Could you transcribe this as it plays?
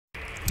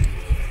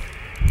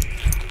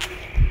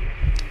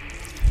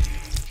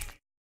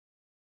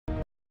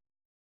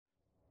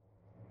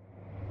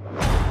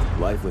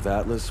life with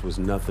Atlas was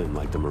nothing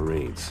like the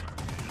Marines,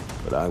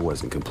 but I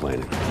wasn't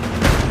complaining.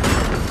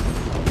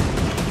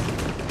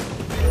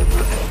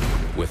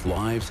 With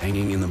lives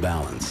hanging in the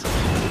balance,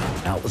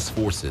 Atlas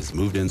forces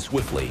moved in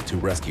swiftly to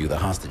rescue the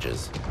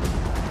hostages.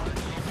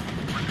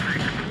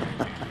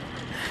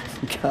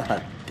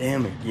 God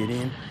damn it,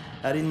 Gideon.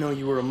 I didn't know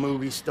you were a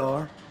movie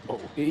star. Oh,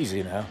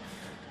 easy now.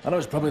 I know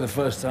it's probably the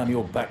first time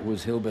your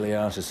backwoods hillbilly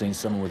ass has seen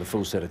someone with a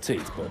full set of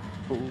teeth, but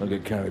don't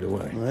get carried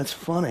away. Well, that's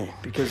funny,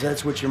 because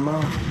that's what your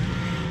mom...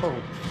 Oh.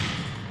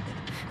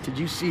 Did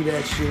you see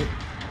that shit?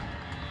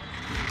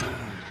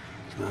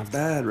 Not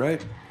bad,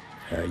 right?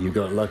 You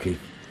got lucky.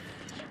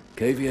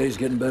 KVA's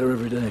getting better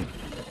every day.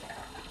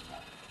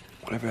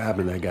 Whatever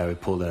happened to that guy we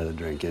pulled out of the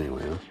drink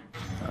anyway,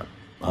 huh?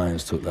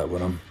 Irons took that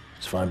one on.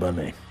 It's fine by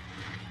me.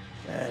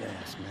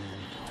 Badass, man.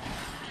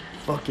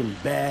 Fucking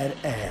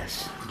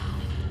badass.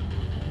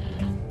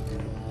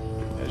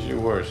 As you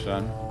were,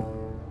 son.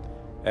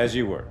 As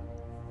you were.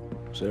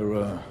 Is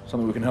there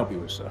something we can help you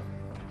with, sir?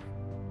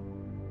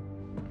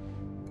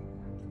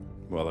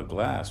 Well, a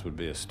glass would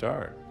be a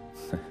start.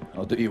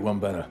 I'll do you one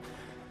better.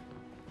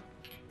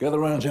 Gather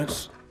round,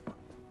 gents.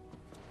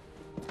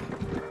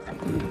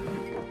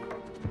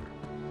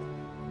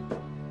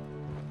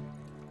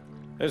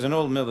 There's an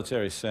old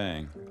military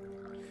saying.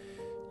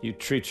 You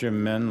treat your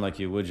men like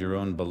you would your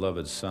own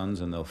beloved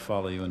sons, and they'll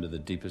follow you into the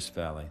deepest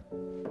valley.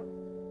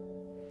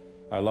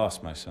 I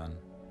lost my son,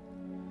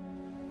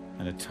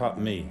 and it taught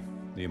me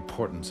the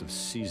importance of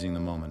seizing the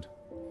moment,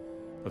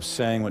 of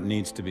saying what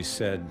needs to be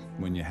said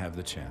when you have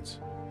the chance.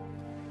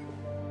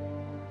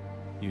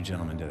 You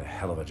gentlemen did a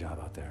hell of a job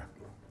out there.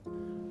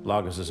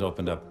 Lagos has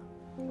opened up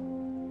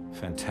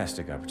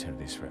fantastic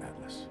opportunities for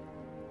Atlas.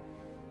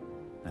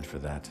 And for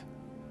that,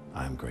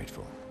 I am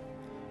grateful.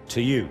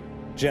 To you,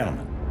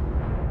 gentlemen.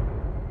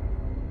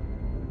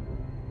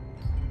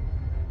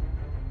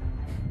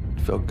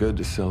 It felt good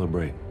to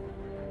celebrate.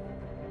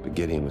 But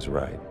Gideon was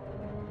right.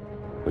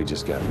 We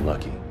just got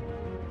lucky.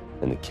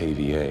 And the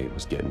KVA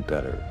was getting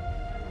better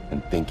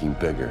and thinking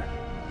bigger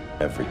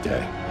every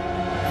day.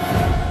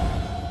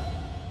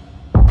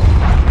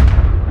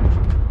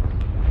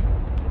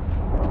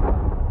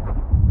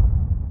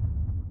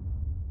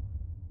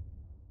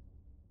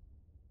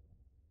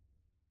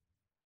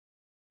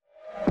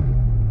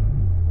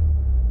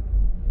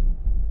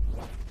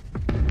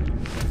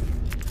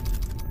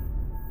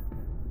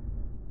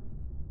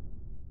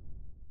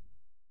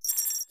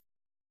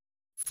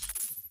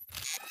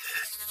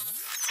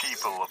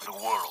 People of the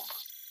world,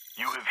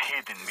 you have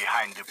hidden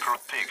behind the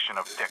protection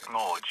of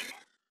technology.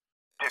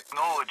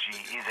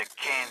 Technology is a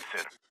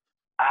cancer.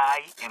 I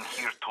am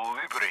here to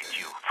liberate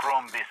you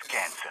from this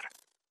cancer.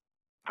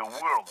 The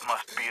world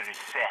must be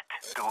reset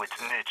to its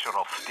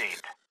natural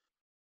state.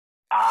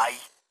 I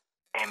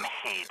am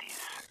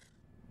Hades,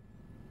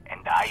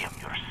 and I am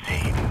your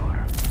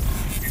savior.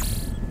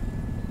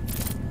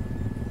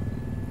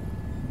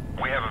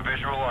 We have a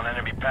visual on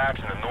enemy packs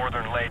in the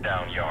northern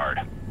laydown yard.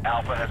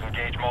 Alpha has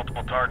engaged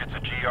multiple targets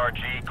at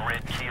GRG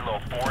Grid Kilo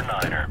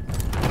 49er.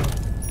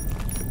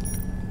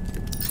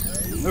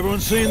 Everyone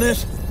seeing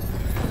this?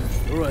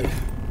 All right.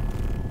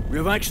 We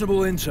have actionable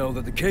intel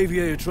that the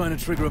KVA are trying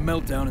to trigger a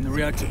meltdown in the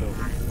reactor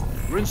building.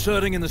 We're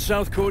inserting in the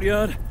south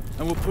courtyard,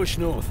 and we'll push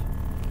north.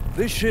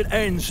 This shit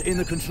ends in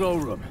the control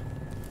room.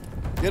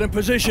 Get in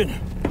position.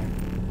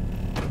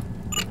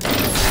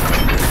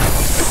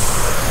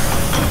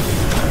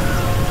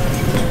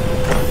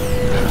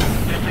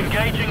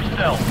 Disengaging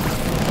stealth.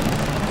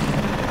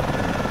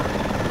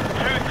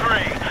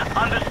 2-3,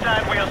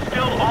 understand we are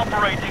still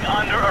operating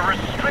under a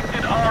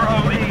restricted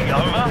ROE,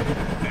 over?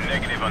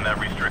 Negative on that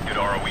restricted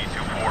ROE,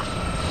 2-4.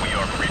 We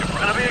are free to proceed.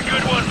 Gonna be a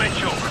good one,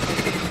 Mitchell.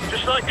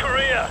 Just like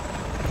Korea.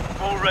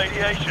 Full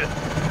radiation.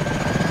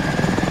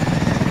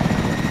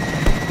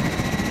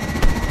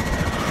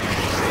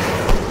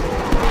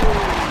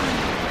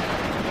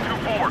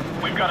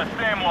 2-4, we've got a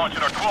SAM launch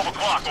at our 12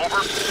 o'clock,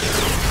 over.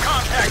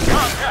 Contact!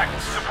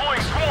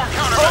 Deploying swarm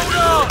countermeasures.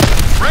 Hold on!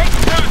 Rank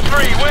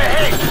 2-3, we're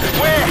hit!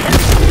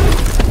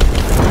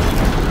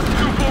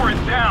 2-4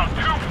 is down.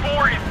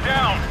 2-4 is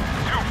down.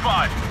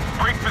 2-5,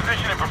 break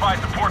position and provide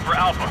support for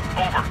Alpha.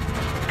 Over.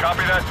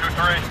 Copy that,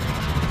 2-3.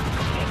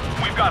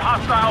 We've got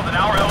hostiles in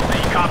our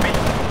LZ. Copy.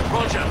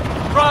 Roger.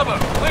 Bravo,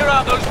 clear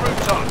out those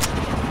rooftops.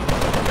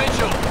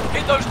 Mitchell,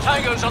 hit those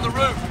tangos on the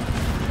roof.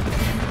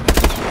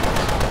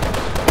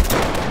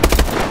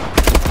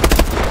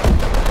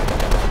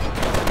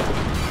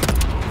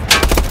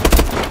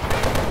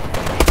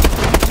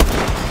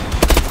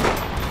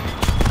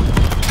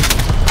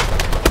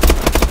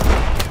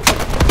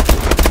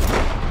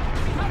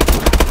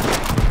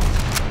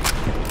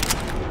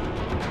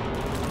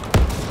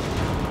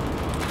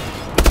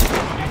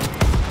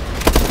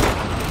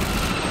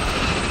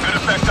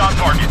 On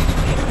target.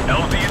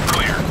 LZ is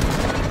clear.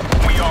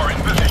 We are in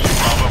position,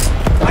 Bravo.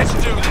 Let's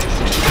do this.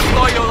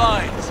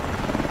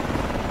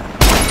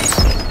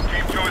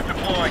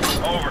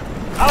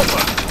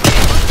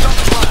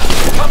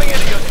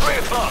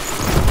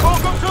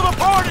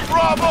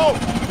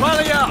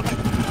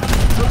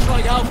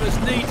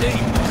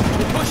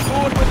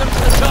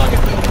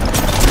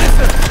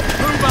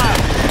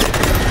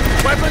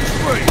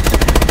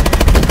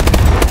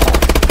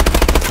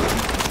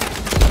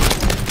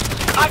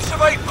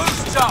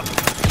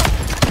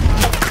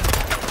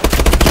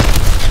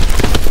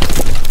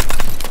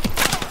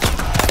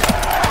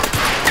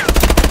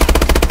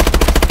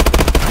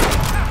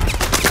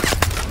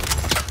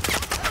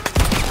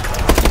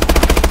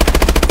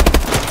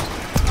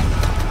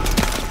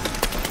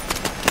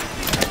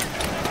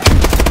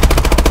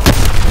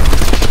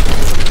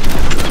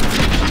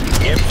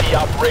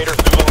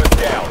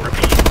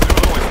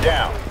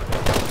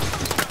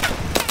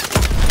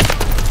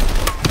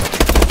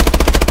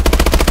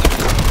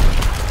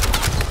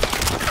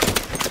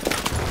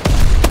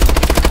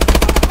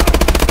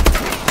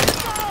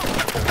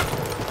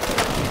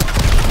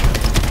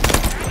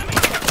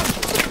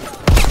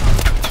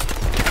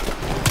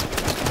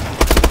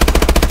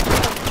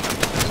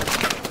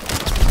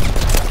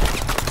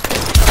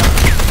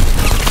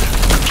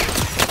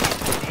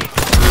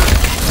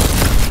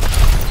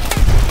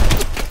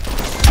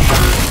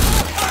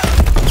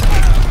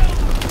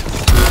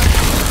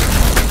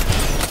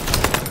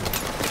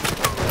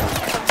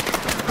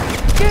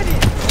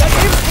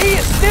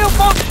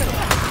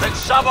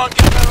 Come on,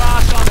 get their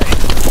ass on it!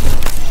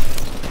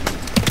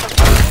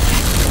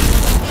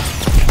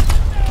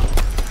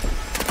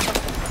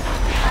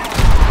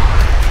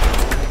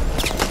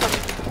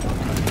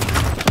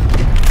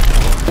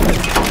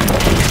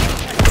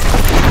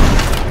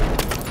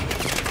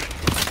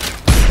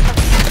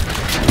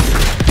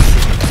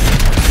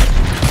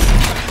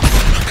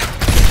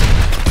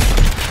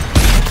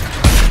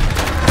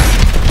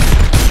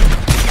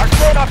 Our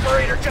drone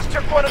operator just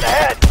took one in the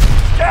head!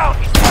 Down!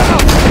 He's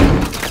down!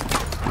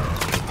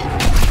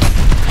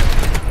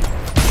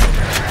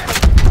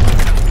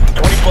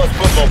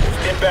 Foot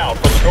mobiles inbound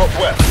from the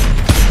northwest.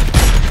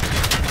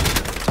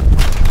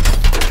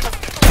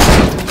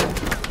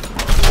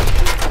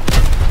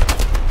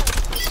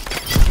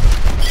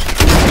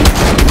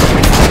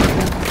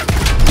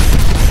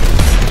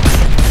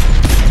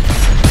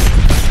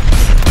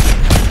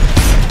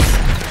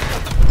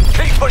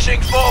 Keep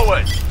pushing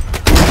forward!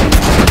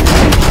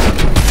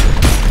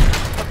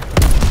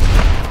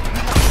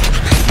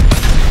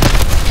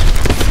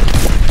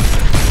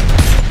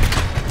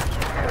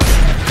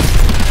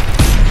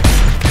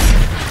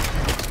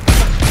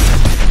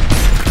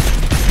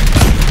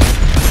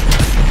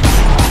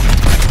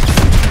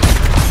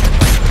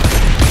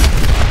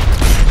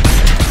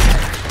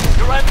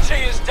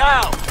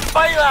 Down!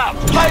 Bail out!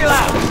 Bail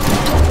out!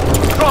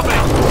 Drop it!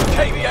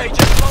 KVA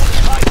just rolled the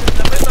Titan in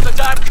the middle of the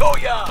damn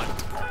courtyard!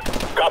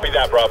 Copy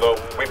that, Bravo.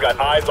 We've got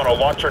eyes on a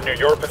launcher near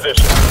your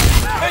position.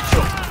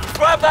 Mitchell!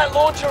 Grab that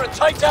launcher and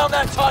take down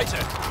that Titan!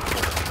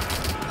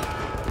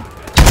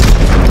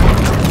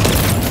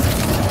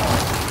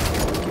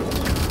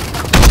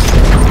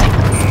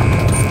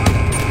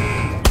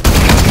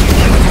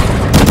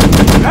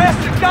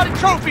 Bastard's got a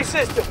trophy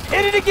system!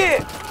 Hit it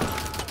again!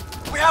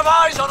 We have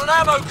eyes on an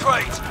ammo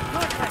crate!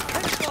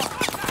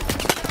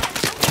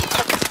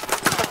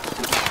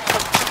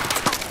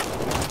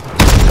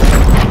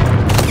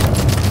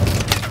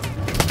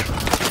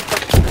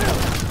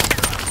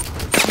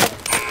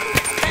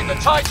 Hit the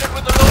Titan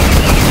with the launcher!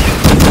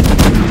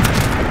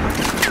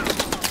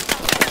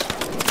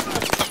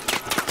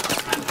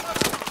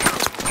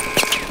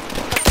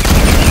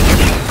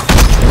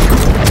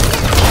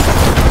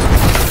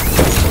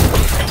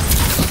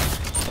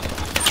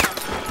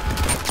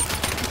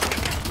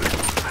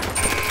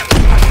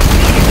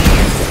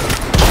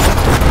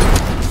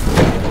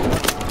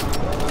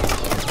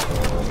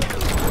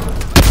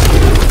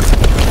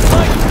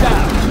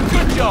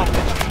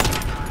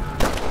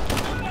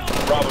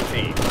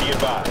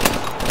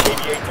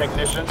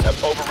 Technicians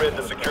have overridden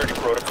the security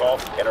protocol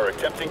and are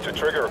attempting to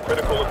trigger a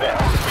critical event.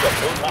 We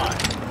have no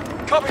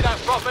time. Copy that,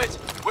 Prophet.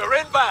 We're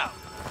inbound.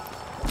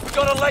 We've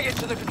got to leg it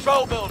to the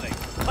control building.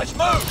 Let's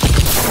move!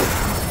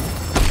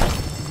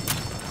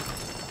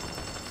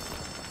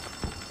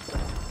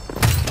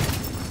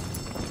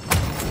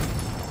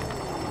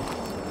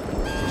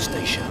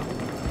 Stay sharp.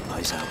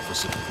 Eyes out for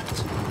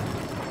civilians.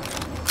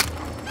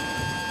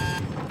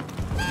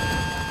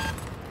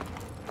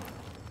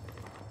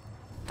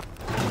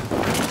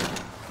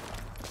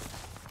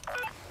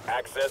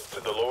 Access to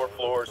the lower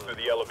floors through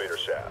the elevator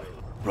shaft.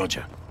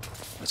 Roger.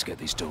 Let's get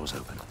these doors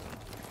open.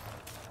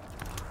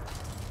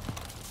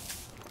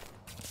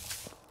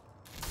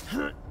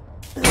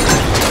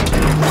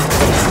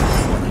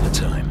 One at a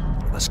time.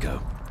 Let's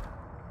go.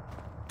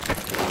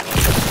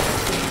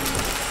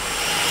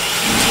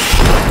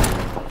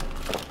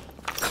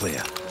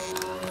 Clear.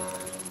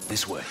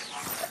 This way.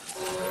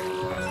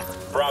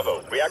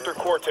 Bravo, reactor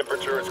core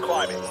temperature is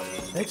climbing.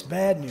 That's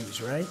bad news,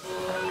 right?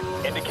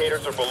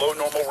 Indicators are below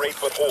normal rate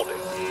but holding.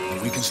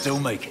 We can still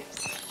make it.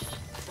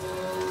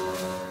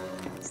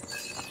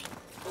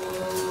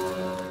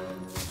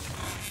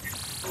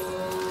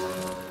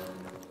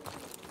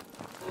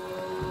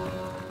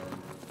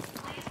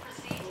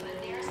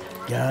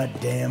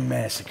 Goddamn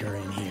massacre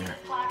in here.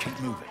 Keep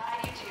moving.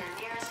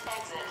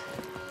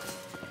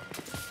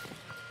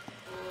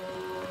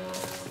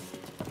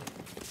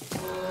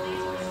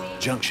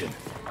 Junction.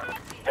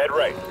 Head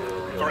right,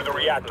 through the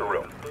reactor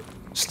room.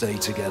 Stay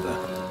together.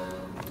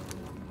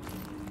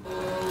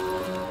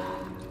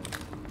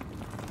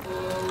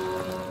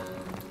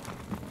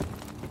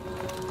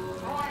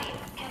 Warning.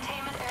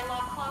 Containment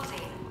airlock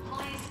closing.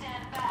 Please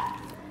stand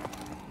back.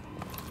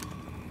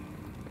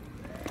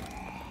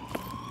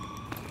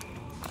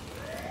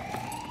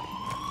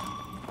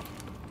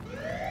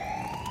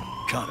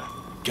 Carter,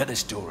 get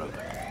this door open.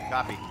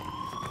 Copy.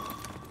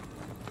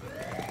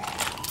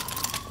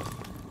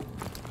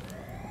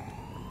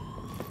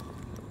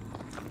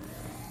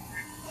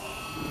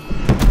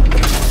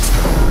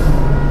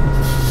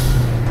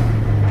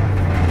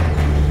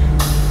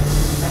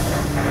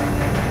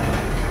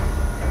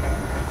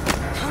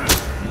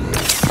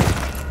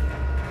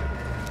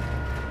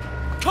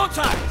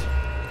 Contact!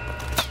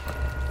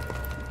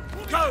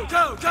 Go,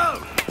 go,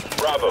 go!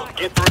 Bravo,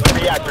 get through the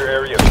reactor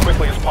area as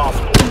quickly as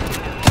possible.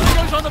 He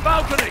goes on the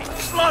balcony!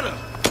 Slaughter!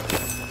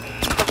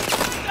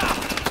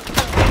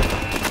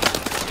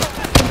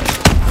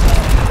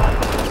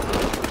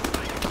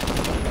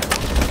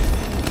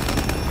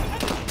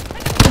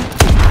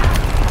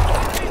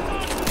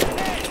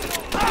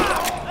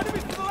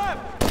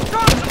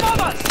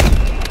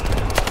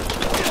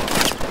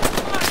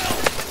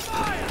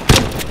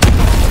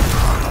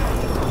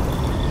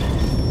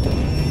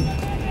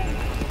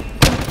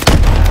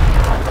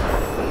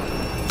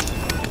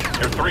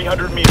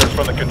 300 meters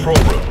from the control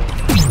room.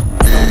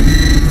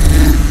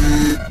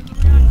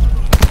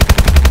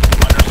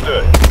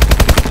 Understood.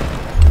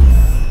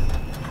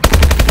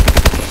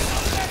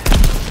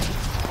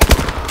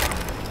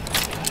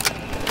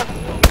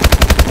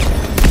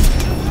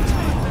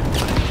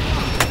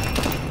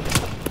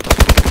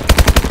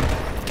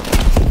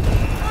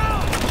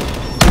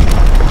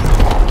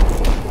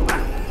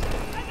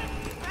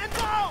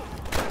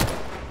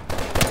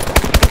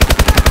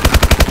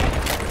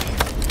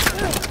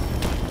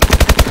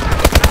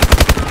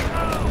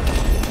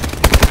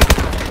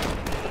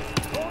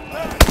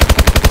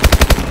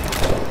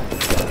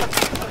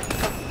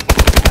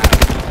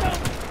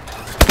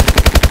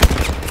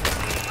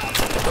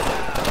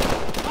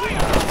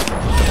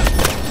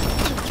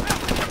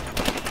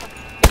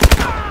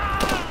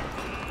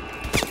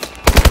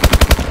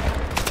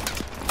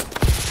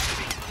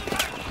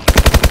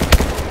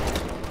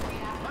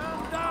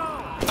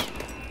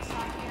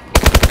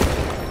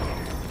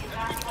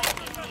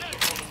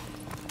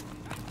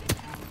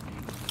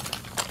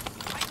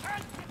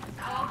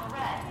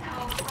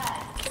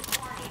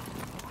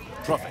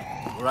 Prophet,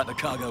 we're at the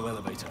cargo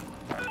elevator.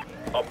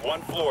 Up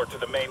one floor to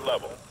the main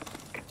level.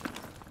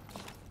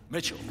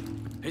 Mitchell,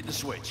 hit the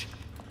switch.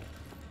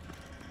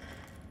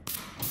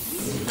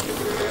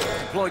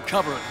 Deploy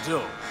cover at the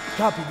door.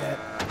 Copy that.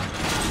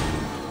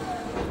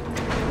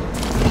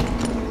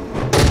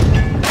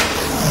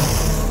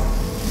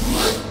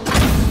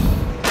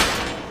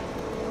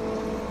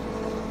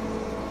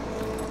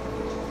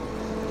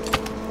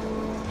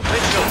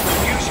 Mitchell,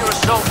 use your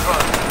assault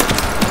drone.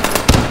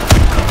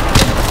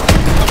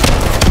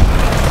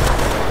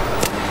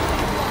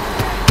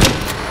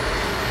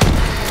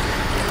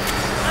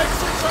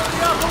 Exits on the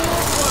upper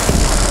walkway!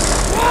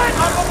 What?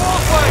 Upper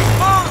walkway!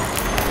 Move!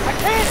 I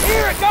can't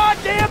hear a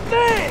goddamn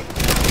thing!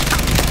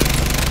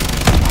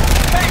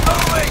 Keep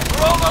moving!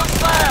 We're almost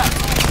there!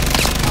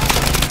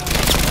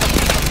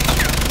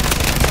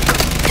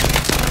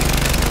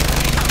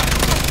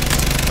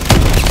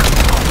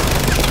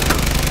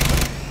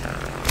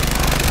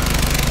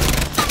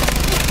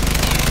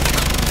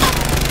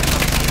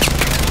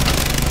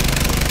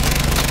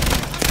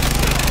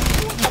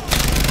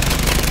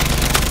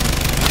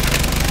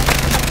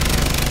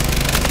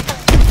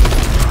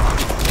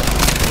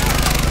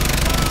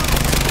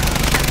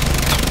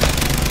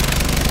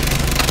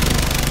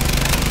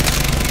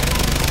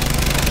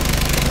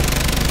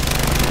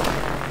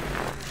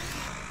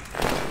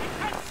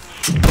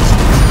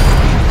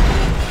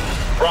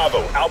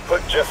 Bravo,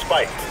 output just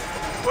spiked.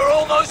 We're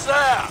almost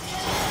there!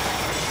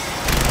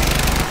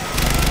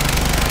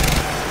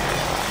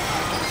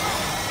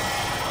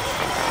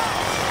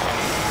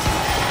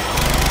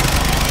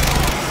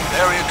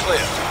 Area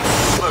clear.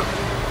 Move.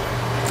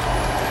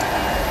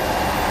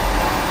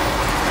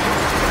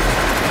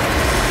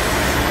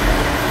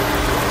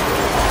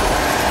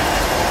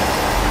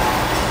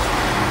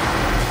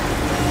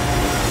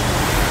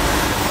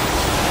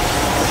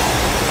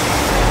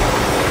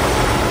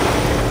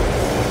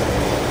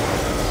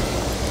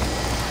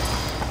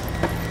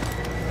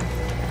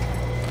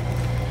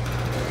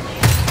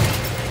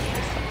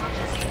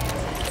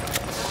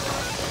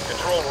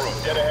 Control room,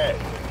 dead ahead.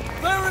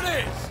 There it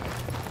is!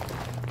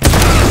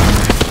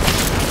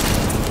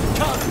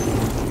 Cut!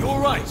 You're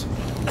right.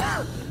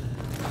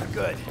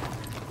 Good.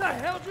 What the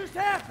hell just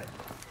happened?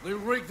 We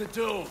rigged the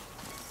door.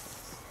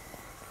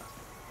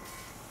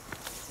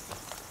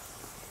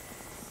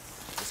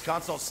 This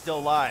console's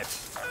still live.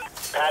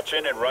 Patch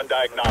in and run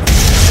diagnostics.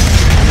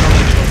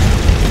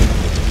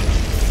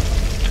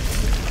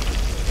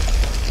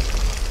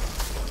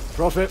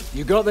 Prophet,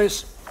 you got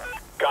this?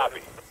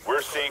 Copy.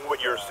 We're seeing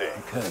what you're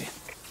seeing. Okay.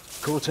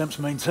 Core temps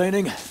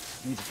maintaining.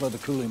 Need to flood the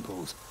cooling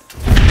pools.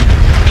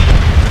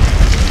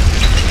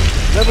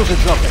 Levels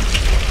are dropping.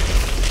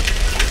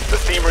 The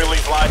steam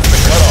release line's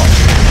been cut off.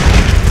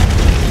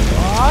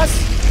 Boss?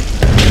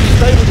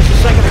 Stable just a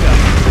second ago.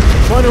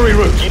 Trying to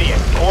reroute. Gideon,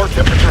 core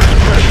temperature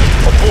is critical.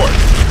 Report.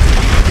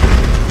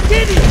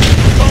 Gideon!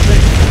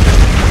 Prophet!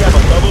 We have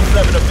a level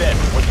 7 event.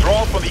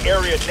 Withdraw from the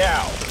area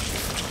now.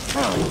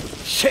 Oh,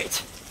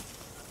 shit!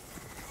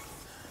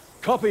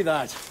 Copy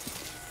that.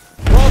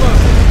 Bravo!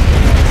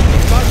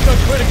 Flash go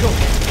critical.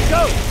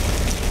 Go!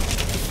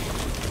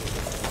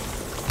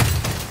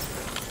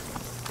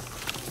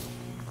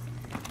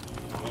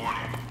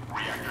 Warning.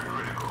 Reactor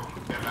critical.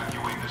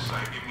 Evacuate the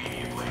site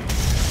immediately.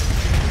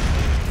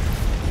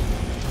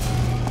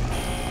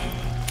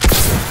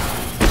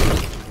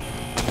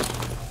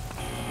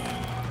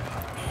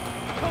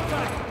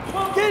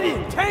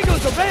 Gideon!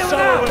 Tango's are bailing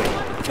out!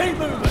 Keep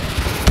moving!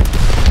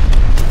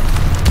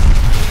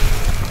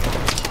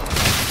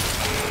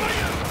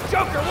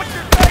 Joker, what's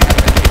your thing?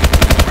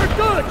 We're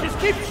good! Just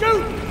keep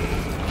shooting!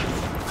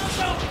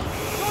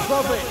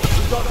 Prophet,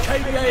 we've got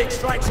KVA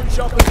extraction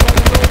choppers on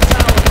the North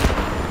Tower.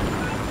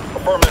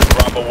 Affirmative,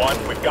 Bravo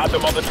 1. We've got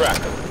them on the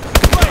tracker. 3,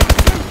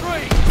 2,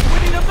 3! We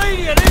need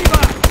immediate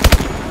evac!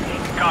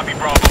 Copy,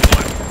 Bravo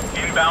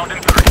 1. Inbound in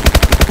 3.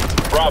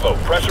 Bravo,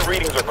 pressure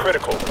readings are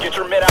critical. Get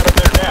your men out of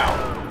there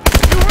now.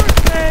 You heard,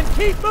 man!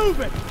 Keep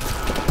moving!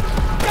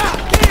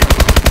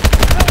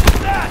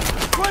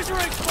 Pressure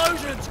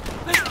explosions!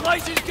 This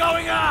place is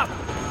going up!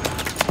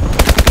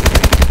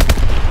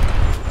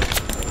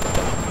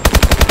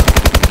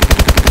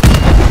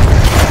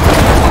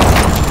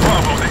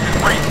 Bravo, this is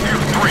Race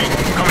 2-3.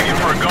 Coming in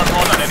for a gun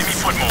run on enemy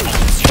foot mobile.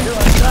 You're a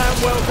damn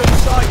welcome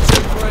sight,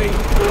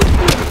 2-3.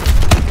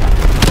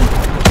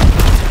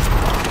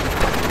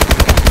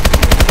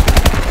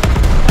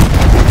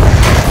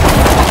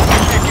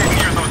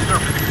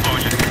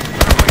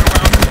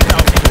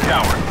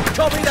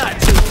 Copy that,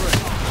 2-3.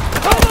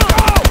 Come on!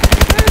 Go!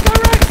 There's the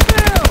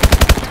Rexfield!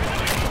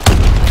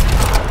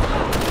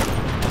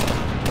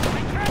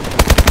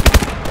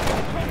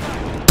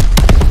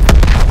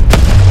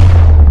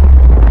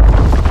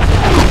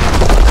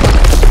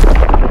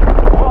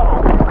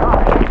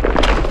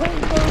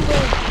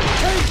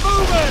 Keep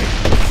moving!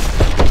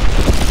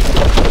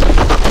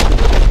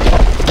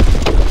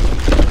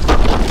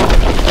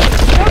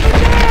 Coming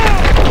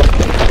down!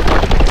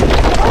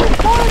 Hold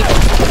fire!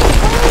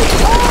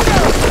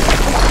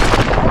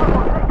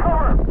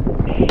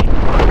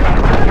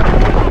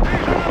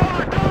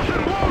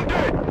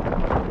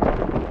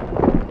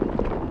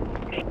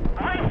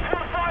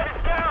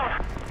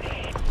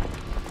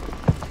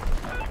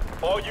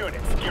 All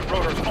units, get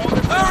rotors on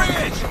the... There he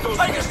is!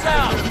 Take us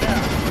down!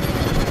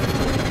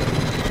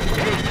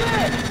 He's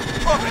dead!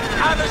 Prophet,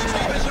 Anna's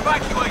team is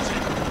evacuated.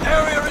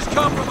 Area is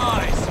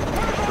compromised.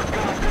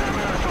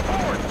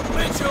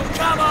 Mitchell,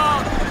 come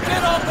on!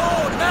 Get on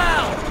board now!